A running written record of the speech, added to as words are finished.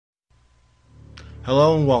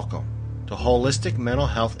Hello and welcome to Holistic Mental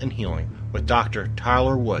Health and Healing with Dr.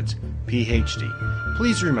 Tyler Woods, PhD.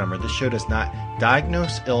 Please remember this show does not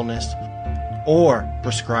diagnose illness or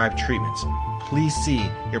prescribe treatments. Please see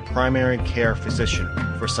your primary care physician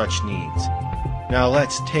for such needs. Now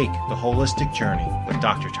let's take the holistic journey with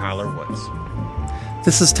Dr. Tyler Woods.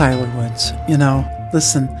 This is Tyler Woods.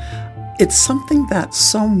 Listen, it's something that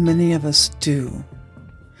so many of us do,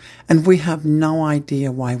 and we have no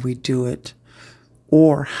idea why we do it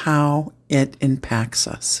or how it impacts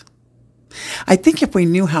us. I think if we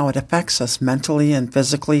knew how it affects us mentally and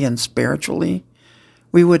physically and spiritually,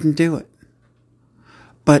 we wouldn't do it.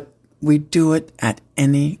 But we do it at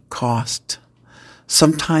any cost.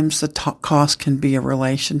 Sometimes the cost can be a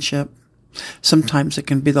relationship. Sometimes it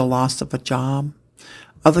can be the loss of a job.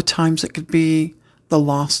 Other times it could be the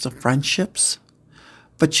loss of friendships.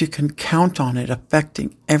 But you can count on it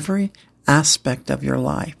affecting every aspect of your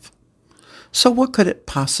life. So what could it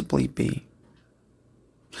possibly be?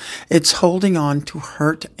 It's holding on to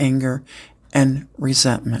hurt, anger, and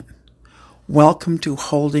resentment. Welcome to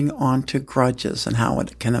holding on to grudges and how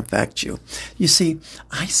it can affect you. You see,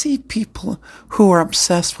 I see people who are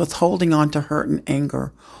obsessed with holding on to hurt and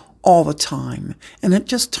anger all the time, and it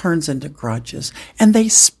just turns into grudges. And they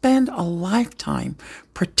spend a lifetime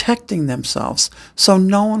protecting themselves so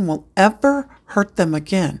no one will ever hurt them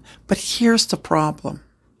again. But here's the problem.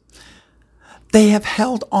 They have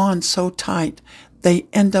held on so tight, they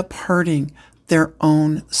end up hurting their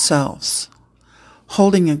own selves.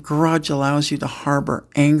 Holding a grudge allows you to harbor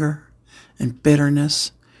anger and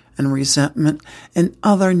bitterness and resentment and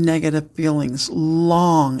other negative feelings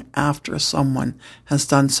long after someone has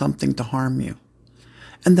done something to harm you.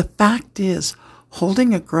 And the fact is,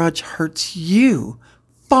 holding a grudge hurts you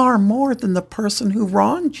far more than the person who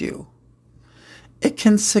wronged you. It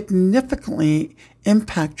can significantly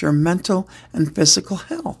impact your mental and physical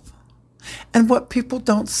health. And what people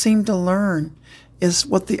don't seem to learn is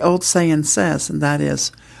what the old saying says, and that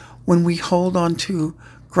is, when we hold on to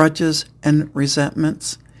grudges and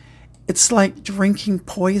resentments, it's like drinking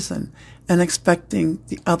poison and expecting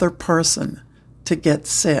the other person to get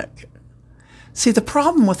sick. See, the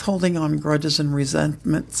problem with holding on grudges and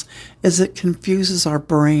resentments is it confuses our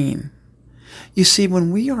brain. You see,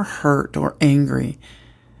 when we are hurt or angry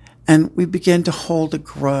and we begin to hold a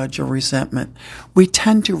grudge or resentment, we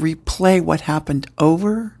tend to replay what happened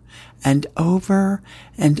over and over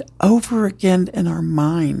and over again in our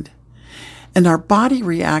mind. And our body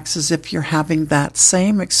reacts as if you're having that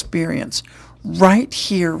same experience right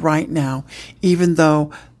here, right now, even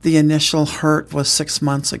though the initial hurt was 6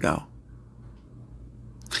 months ago.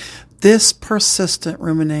 This persistent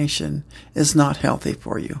rumination is not healthy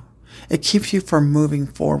for you. It keeps you from moving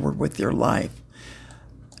forward with your life.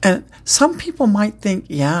 And some people might think,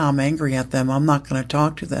 yeah, I'm angry at them. I'm not going to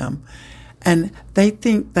talk to them. And they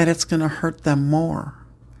think that it's going to hurt them more.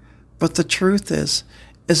 But the truth is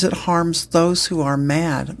it harms those who are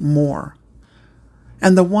mad more.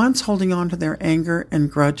 And the ones holding on to their anger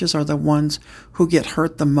and grudges are the ones who get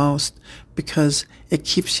hurt the most because it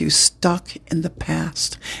keeps you stuck in the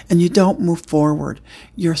past and you don't move forward.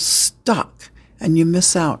 You're stuck and you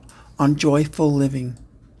miss out on joyful living.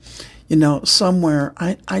 Somewhere,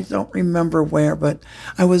 I don't remember where, but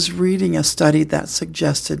I was reading a study that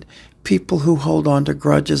suggested people who hold on to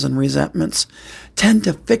grudges and resentments tend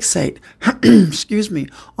to fixate,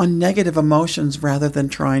 on negative emotions rather than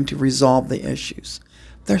trying to resolve the issues.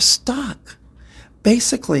 They're stuck.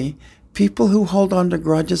 Basically, people who hold on to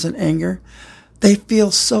grudges and anger, they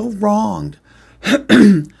feel so wronged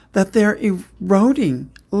that they're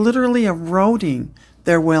literally eroding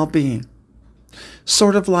their well-being.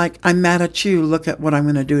 Sort of like, I'm mad at you, look at what I'm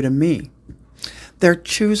going to do to me. They're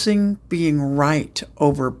choosing being right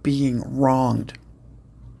over being wronged.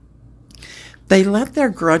 They let their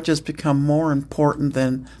grudges become more important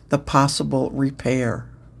than the possible repair.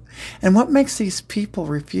 And what makes these people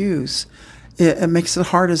refuse, it makes it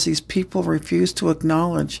hard as these people refuse to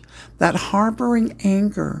acknowledge that harboring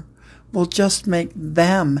anger will just make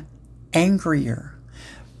them angrier.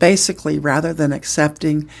 Basically, rather than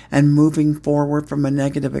accepting and moving forward from a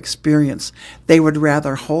negative experience, they would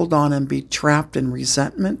rather hold on and be trapped in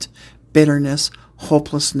resentment, bitterness,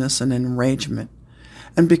 hopelessness, and enragement.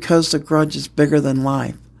 And because the grudge is bigger than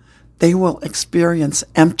life, they will experience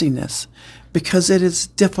emptiness because it is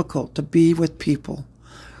difficult to be with people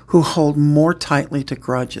who hold more tightly to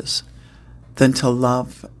grudges than to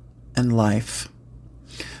love and life.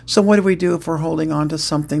 So what do we do if we're holding on to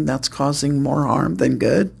something that's causing more harm than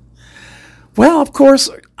good? Well, of course,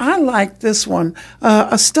 I like this one.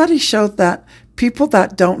 A study showed that people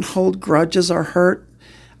that don't hold grudges or hurt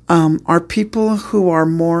are people who are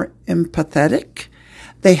more empathetic.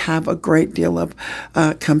 They have a great deal of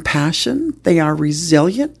compassion. They are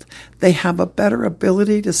resilient. They have a better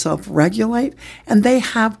ability to self-regulate, and they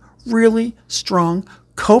have really strong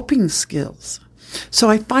coping skills. So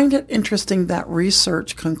I find it interesting that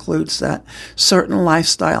research concludes that certain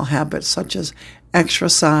lifestyle habits such as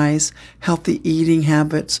exercise, healthy eating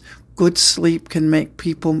habits, good sleep can make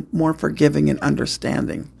people more forgiving and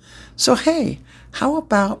understanding. So hey, how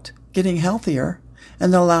about getting healthier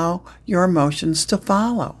and allow your emotions to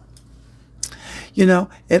follow? You know,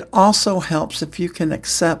 it also helps if you can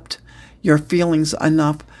accept your feelings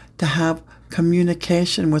enough to have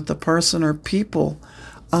communication with the person or people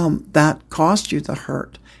that caused you the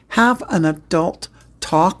hurt. Have an adult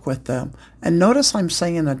talk with them. And notice I'm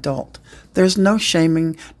saying adult. There's no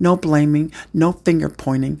shaming, no blaming, no finger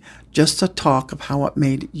pointing, just a talk of how it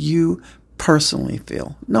made you personally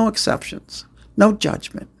feel. No exceptions, no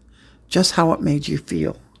judgment, just how it made you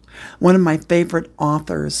feel. One of my favorite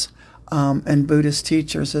authors and Buddhist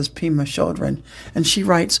teachers is Pema Chodron, and she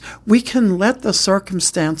writes, we can let the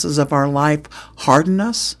circumstances of our life harden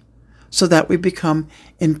us so that we become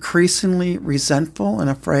increasingly resentful and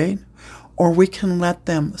afraid, or we can let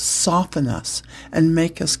them soften us and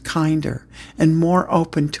make us kinder and more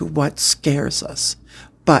open to what scares us.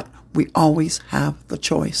 But we always have the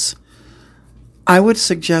choice. I would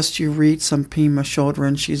suggest you read some Pema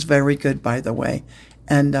Chodron. She's very good, by the way.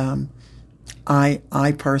 And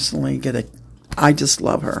I personally I just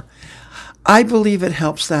love her. I believe it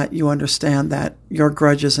helps that you understand that your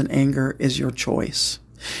grudges and anger is your choice.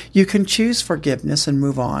 You can choose forgiveness and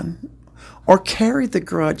move on, or carry the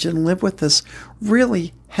grudge and live with this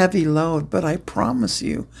really heavy load, but I promise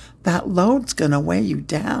you, that load's going to weigh you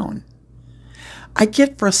down. I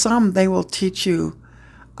get for some, they will teach you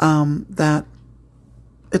that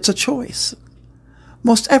it's a choice.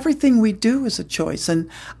 Most everything we do is a choice, and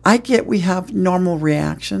I get we have normal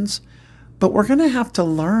reactions, but we're going to have to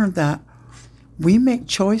learn that we make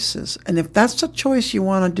choices, and if that's the choice you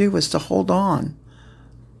want to do is to hold on,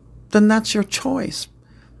 then that's your choice.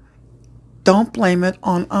 Don't blame it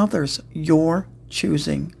on others. You're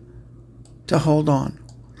choosing to hold on.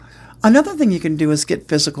 Another thing you can do is get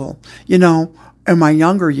physical. You know, in my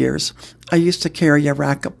younger years, I used to carry a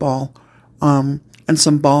racquetball and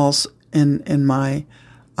some balls in my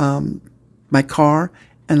car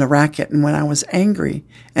and a racket. And when I was angry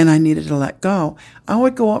and I needed to let go, I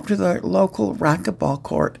would go up to the local racquetball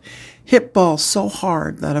court, hit balls so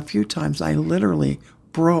hard that a few times I literally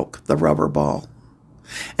broke the rubber ball.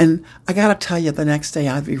 And I got to tell you, the next day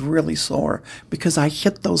I'd be really sore because I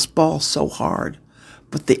hit those balls so hard.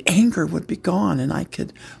 But the anger would be gone and I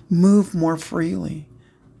could move more freely.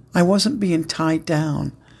 I wasn't being tied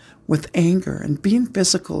down with anger, and being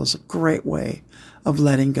physical is a great way of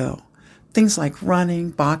letting go. Things like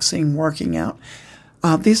running, boxing, working out.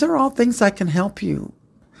 These are all things that can help you.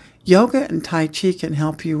 Yoga and Tai Chi can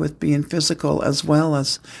help you with being physical as well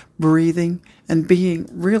as breathing and being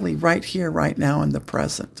really right here, right now in the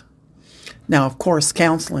present. Now, of course,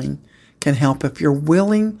 counseling can help if you're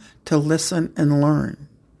willing to listen and learn.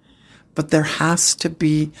 But there has to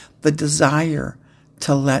be the desire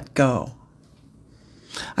to let go.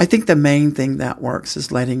 I think the main thing that works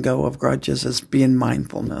is letting go of grudges is being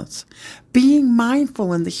mindfulness. Being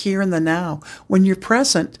mindful in the here and the now. When you're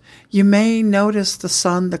present, you may notice the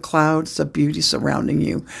sun, the clouds, the beauty surrounding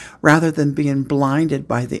you, rather than being blinded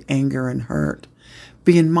by the anger and hurt.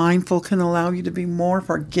 Being mindful can allow you to be more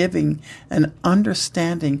forgiving and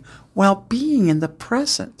understanding while being in the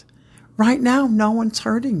present. Right now, no one's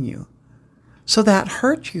hurting you. So that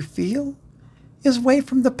hurt you feel is way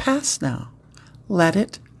from the past now. Let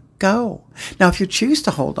it go. Now, if you choose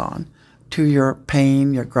to hold on to your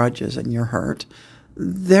pain, your grudges, and your hurt,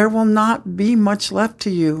 there will not be much left to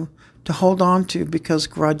you to hold on to because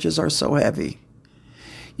grudges are so heavy.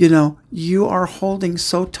 You know, you are holding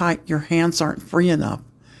so tight your hands aren't free enough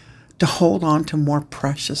to hold on to more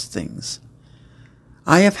precious things.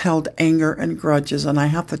 I have held anger and grudges, and I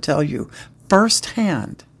have to tell you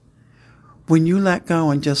firsthand, when you let go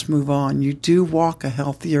and just move on, you do walk a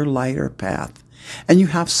healthier, lighter path. And you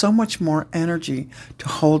have so much more energy to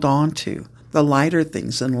hold on to the lighter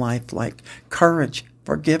things in life like courage,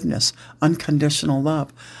 forgiveness, unconditional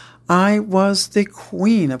love. I was the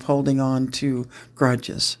queen of holding on to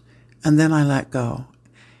grudges. And then I let go.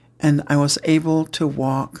 And I was able to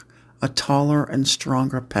walk a taller and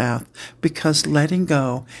stronger path because letting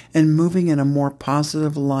go and moving in a more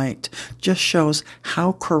positive light just shows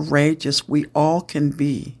how courageous we all can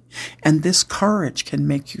be. And this courage can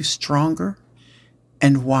make you stronger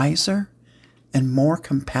and wiser and more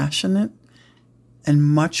compassionate and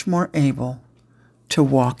much more able to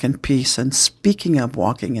walk in peace. And speaking of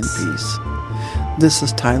walking in peace, this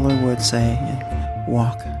is Tyler Wood saying,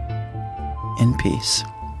 walk in peace.